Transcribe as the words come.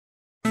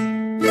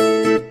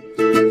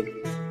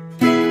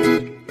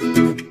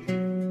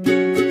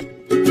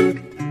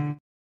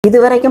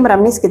இதுவரைக்கும்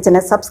ரமணிஸ் கிச்சனை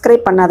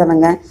சப்ஸ்கிரைப்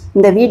பண்ணாதவங்க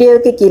இந்த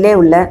வீடியோவுக்கு கீழே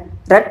உள்ள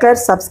ரெட்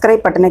கலர்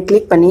சப்ஸ்கிரைப் பட்டனை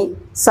கிளிக் பண்ணி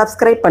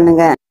சப்ஸ்கிரைப்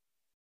பண்ணுங்க.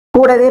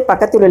 கூடவே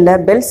பக்கத்தில் உள்ள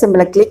பெல்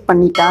சிம்பலை கிளிக்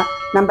பண்ணிட்டா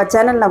நம்ம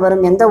சேனல்ல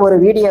வரும் எந்த ஒரு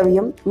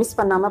வீடியோவையும் மிஸ்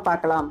பண்ணாம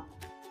பார்க்கலாம்.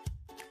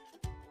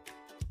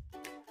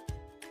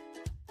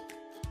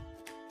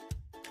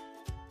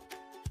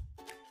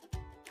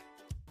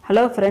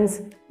 ஹலோ ஃப்ரெண்ட்ஸ்,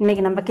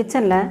 இன்னைக்கு நம்ம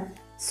கிச்சனில்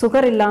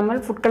சுகர்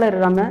இல்லாமல் ஃபுட் கலர்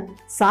இல்லாமல்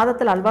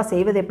சாதத்தில் அல்வா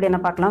செய்வது எப்படி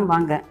என்ன பார்க்கலாம்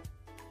வாங்க.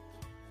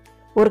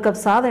 ஒரு கப்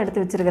சாதம்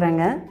எடுத்து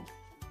வச்சுருக்கிறேங்க.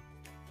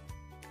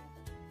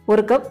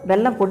 ஒரு கப்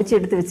வெல்லம் பொடிச்சு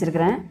எடுத்து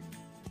வச்சுருக்கிறேன்.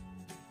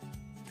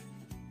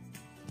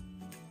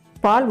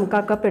 பால்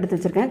 3/4 கப் எடுத்து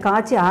வச்சுருக்கேன்.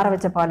 காய்ச்சி ஆற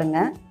வச்ச பாலுங்க.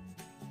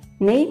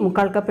 நெய்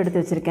 3/4 கப்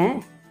எடுத்து வச்சுருக்கேன்.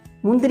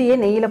 முந்திரியை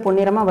நெய்யில்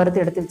பொன்னிறமாக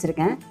வறுத்து எடுத்து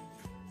வச்சுருக்கேன்.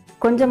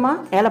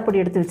 கொஞ்சமாக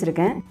ஏலப்பொடி எடுத்து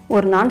வச்சுருக்கேன்.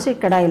 ஒரு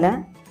நான்ஸ்டிக் கடாயில்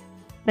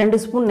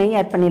 2 ஸ்பூன் நெய்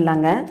ஆட்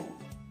பண்ணிடலாங்க.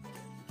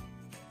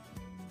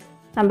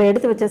 நம்ம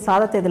எடுத்து வச்ச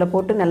சாதத்தை இதில்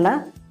போட்டு நல்லா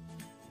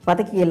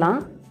வதக்கிக்கலாம்.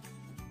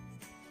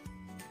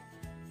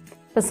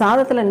 இப்போ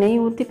சாதத்தில் நெய்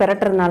ஊற்றி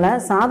பெரட்டுறதுனால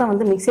சாதம்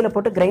வந்து மிக்சியில்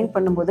போட்டு கிரைண்ட்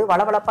பண்ணும்போது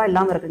வளவளப்பாக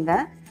இல்லாமல் இருக்குங்க.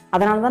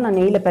 அதனால தான் நான்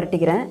நெய்யில்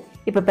பெரட்டிக்கிறேன்.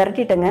 இப்போ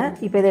பெரட்டிட்டேங்க.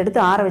 இப்போ இதை எடுத்து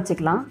ஆற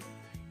வச்சுக்கலாம்.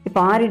 இப்போ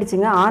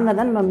ஆறிடுச்சுங்க.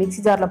 ஆறினதான் நம்ம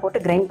மிக்சி ஜாரில்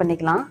போட்டு கிரைண்ட்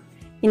பண்ணிக்கலாம்.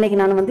 இன்றைக்கி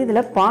நான் வந்து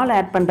இதில் பால்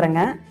ஆட்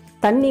பண்ணுறேங்க.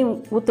 தண்ணி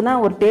ஊற்றுனா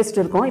ஒரு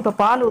டேஸ்ட் இருக்கும். இப்போ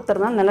பால்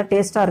ஊற்றுறதுனால நல்லா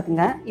டேஸ்ட்டாக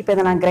இருக்குங்க. இப்போ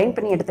இதை நான் கிரைண்ட்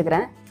பண்ணி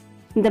எடுத்துக்கிறேன்.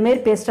 இந்தமாரி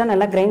பேஸ்ட்டாக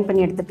நல்லா கிரைண்ட்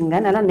பண்ணி எடுத்துக்கோங்க.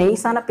 நல்லா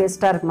நெய்ஸான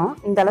பேஸ்ட்டாக இருக்கணும்.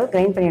 இந்த அளவு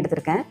கிரைண்ட் பண்ணி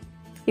எடுத்துருக்கேன்.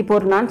 இப்போ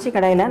ஒரு நான்ஸ்டிக்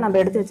கடாயில் நம்ம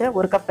எடுத்து வச்ச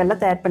ஒரு கப்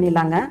வெல்லத்தை ஆட்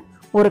பண்ணிடலாங்க.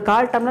 ஒரு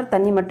 1/4 டம்ளர்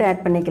தண்ணி மட்டும்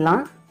ஆட்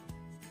பண்ணிக்கலாம்.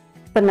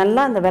 இப்போ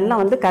நல்லா அந்த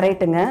வெல்லம் வந்து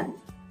கரைட்டுங்க.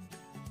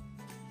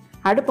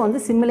 அடுப்பை வந்து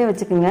சிம்மிலே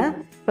வச்சுக்கோங்க.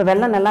 இப்போ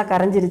வெல்லம் நல்லா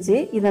கரைஞ்சிருச்சு.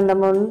 இதை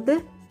நம்ம வந்து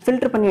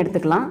ஃபில்ட்ரு பண்ணி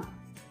எடுத்துக்கலாம்.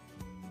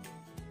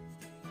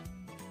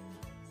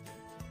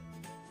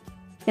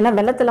 ஏன்னா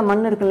வெள்ளத்தில்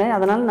மண் இருக்குல்ல,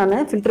 அதனால்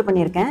நான் ஃபில்ட்ரு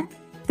பண்ணியிருக்கேன்.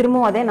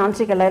 திரும்பவும் அதே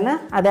நான்ஸ்டிக் கடாயில்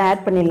அதை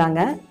ஆட்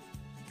பண்ணிடலாங்க.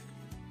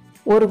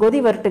 ஒரு கொதி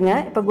வரட்டுங்க.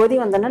 இப்போ கொதி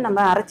வந்தோன்னா நம்ம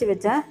அரைச்சி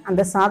வச்ச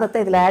அந்த சாதத்தை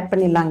இதில் ஆட்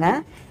பண்ணிடலாங்க.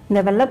 இந்த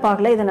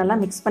வெள்ளைப்பாகில் இதை நல்லா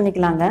மிக்ஸ்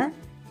பண்ணிக்கலாங்க.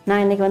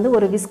 நான் இன்றைக்கி வந்து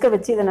ஒரு விஸ்கை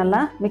வச்சு இதை நல்லா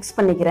மிக்ஸ்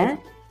பண்ணிக்கிறேன்.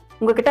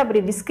 உங்கள்கிட்ட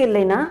அப்படி விஸ்க்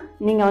இல்லைன்னா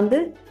நீங்கள் வந்து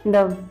இந்த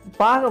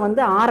பாகை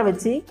வந்து ஆற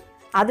வச்சு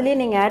அதுலேயே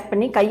நீங்கள் ஆட்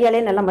பண்ணி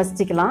கையாலே நல்லா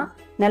மசிச்சிக்கலாம்.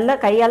 நல்லா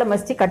கையால்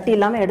மசித்து கட்டி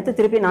இல்லாமல் எடுத்து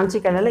திருப்பி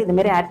நான்ஸ்டிக் கடாயில்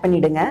இதுமாரி ஆட்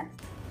பண்ணிவிடுங்க.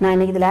 நான்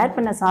இன்றைக்கி இதில் ஆட்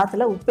பண்ண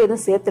சாதத்தில் உப்பு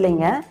எதுவும்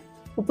சேர்த்துலைங்க.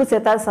 உப்பு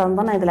சேர்த்தாத சாதம்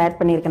தான் நான் இதில் ஆட்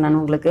பண்ணியிருக்கேன் நான்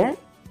உங்களுக்கு.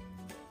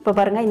 இப்போ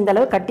பாருங்கள்,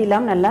 இந்தளவு கட்டி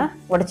இல்லாமல் நல்லா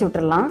உடச்சி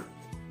விட்டுறலாம்.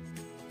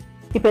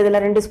 இப்போ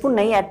இதில் 2 ஸ்பூன்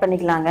நெய் ஆட்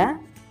பண்ணிக்கலாங்க.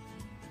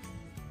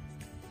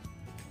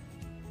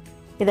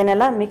 இதை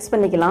நல்லா மிக்ஸ்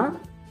பண்ணிக்கலாம்.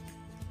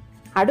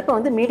 அடுப்பை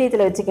வந்து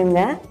மீடியத்தில்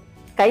வச்சுக்கோங்க.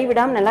 கை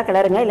விடாமல் நல்லா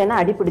கிளறுங்க,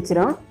 இல்லைன்னா அடி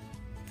பிடிச்சிரும்.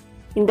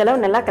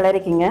 இந்தளவு நல்லா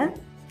கிளறிக்கிங்க.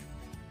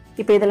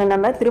 இப்போ இதில்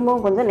நம்ம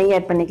திரும்பவும் கொஞ்சம் நெய்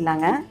ஆட்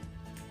பண்ணிக்கலாங்க.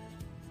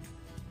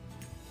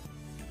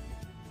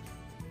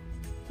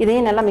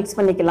 இதையும் நல்லா மிக்ஸ்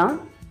பண்ணிக்கலாம்.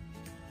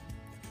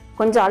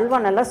 கொஞ்சம் அல்வா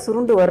நல்லா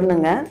சுருண்டு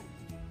வரணுங்க.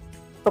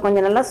 இப்போ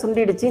கொஞ்சம் நல்லா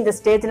சுண்டிடுச்சு. இந்த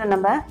ஸ்டேஜில்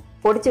நம்ம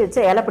பொடிச்சு வச்ச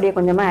ஏலப்பொடியை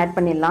கொஞ்சமாக ஆட்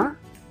பண்ணிடலாம்.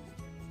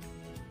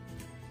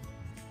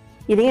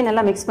 இதையும்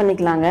நல்லா மிக்ஸ்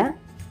பண்ணிக்கலாங்க.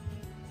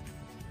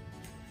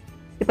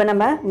 இப்போ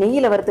நம்ம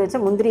நெய்யில் வறுத்து வச்ச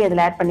முந்திரி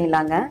அதில் ஆட்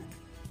பண்ணிடலாங்க.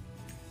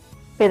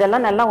 இப்போ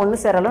இதெல்லாம் நல்லா ஒன்று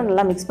சேரலும்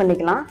நல்லா மிக்ஸ்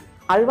பண்ணிக்கலாம்.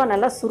 அல்வா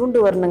நல்லா சுருண்டு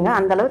வரணுங்க.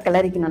 அந்தளவு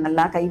கிளறிக்கணும்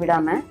நல்லா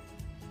கைவிடாமல்.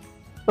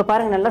 இப்போ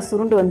பாருங்கள், நல்லா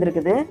சுருண்டு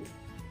வந்திருக்குது.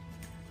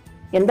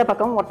 எந்த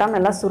பக்கமும் ஒட்டாமல்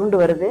நல்லா சுருண்டு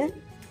வருது.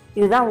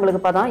 இதுதான்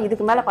உங்களுக்கு பதம்.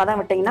 இதுக்கு மேலே பதம்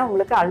விட்டிங்கன்னா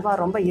உங்களுக்கு அல்வா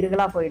ரொம்ப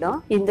இருகலாக போயிடும்.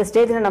 இந்த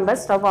ஸ்டேஜில் நம்ம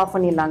ஸ்டவ் ஆஃப்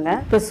பண்ணிடலாங்க.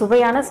 இப்போ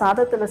சுவையான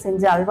சாதத்தில்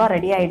செஞ்ச அல்வா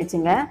ரெடி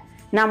ஆகிடுச்சுங்க.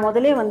 நான்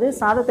முதலே வந்து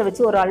சாதத்தை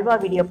வச்சு ஒரு அல்வா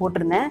வீடியோ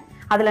போட்டிருந்தேன்.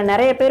 அதில்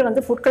நிறைய பேர்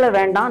வந்து ஃபுட் கலர்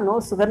வேண்டாம், நோ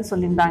சுகர்னு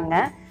சொல்லியிருந்தாங்க.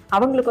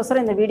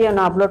 அவங்களுக்கோசரம் இந்த வீடியோ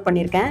நான் அப்லோட்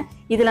பண்ணியிருக்கேன்.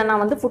 இதில்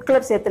நான் வந்து ஃபுட்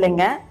கலர்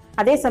சேர்த்துலைங்க.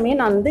 அதே சமயம்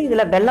நான் வந்து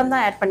இதில் வெல்லம்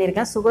தான் ஆட்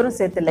பண்ணியிருக்கேன், சுகரும்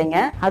சேர்த்துலைங்க.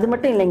 அது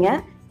மட்டும் இல்லைங்க,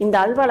 இந்த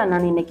அல்வாவில்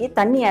நான் இன்னைக்கு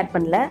தண்ணி ஆட்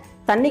பண்ணல.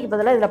 தண்ணிக்கு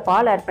பதிலாக இதில்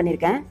பால் ஆட்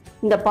பண்ணியிருக்கேன்.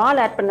 இந்த பால்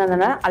ஆட்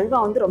பண்ணதுனால அல்வா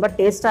வந்து ரொம்ப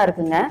டேஸ்ட்டாக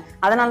இருக்குங்க.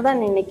 அதனால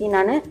தான் இன்னைக்கு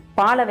நான்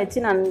பாலை வச்சு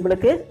நான்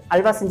உங்களுக்கு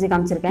அல்வா செஞ்சு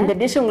காமிச்சிருக்கேன். இந்த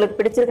டிஷ் உங்களுக்கு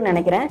பிடிச்சிருக்குன்னு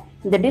நினைக்கிறேன்.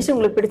 இந்த டிஷ்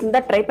உங்களுக்கு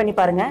பிடிச்சிருந்தா ட்ரை பண்ணி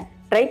பாருங்கள்.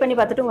 ட்ரை பண்ணி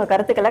பார்த்துட்டு உங்கள்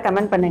கருத்துக்களை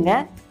கமெண்ட்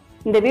பண்ணுங்கள்.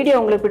 இந்த வீடியோ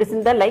உங்களுக்கு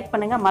பிடிச்சிருந்தா லைக்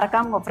பண்ணுங்கள்.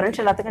 மறக்காமல் உங்கள்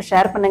ஃப்ரெண்ட்ஸ் எல்லாத்துக்கும்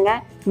ஷேர்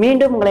பண்ணுங்கள்.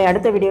 மீண்டும் உங்களை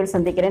அடுத்த வீடியோவில்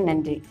சந்திக்கிறேன்.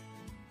 நன்றி.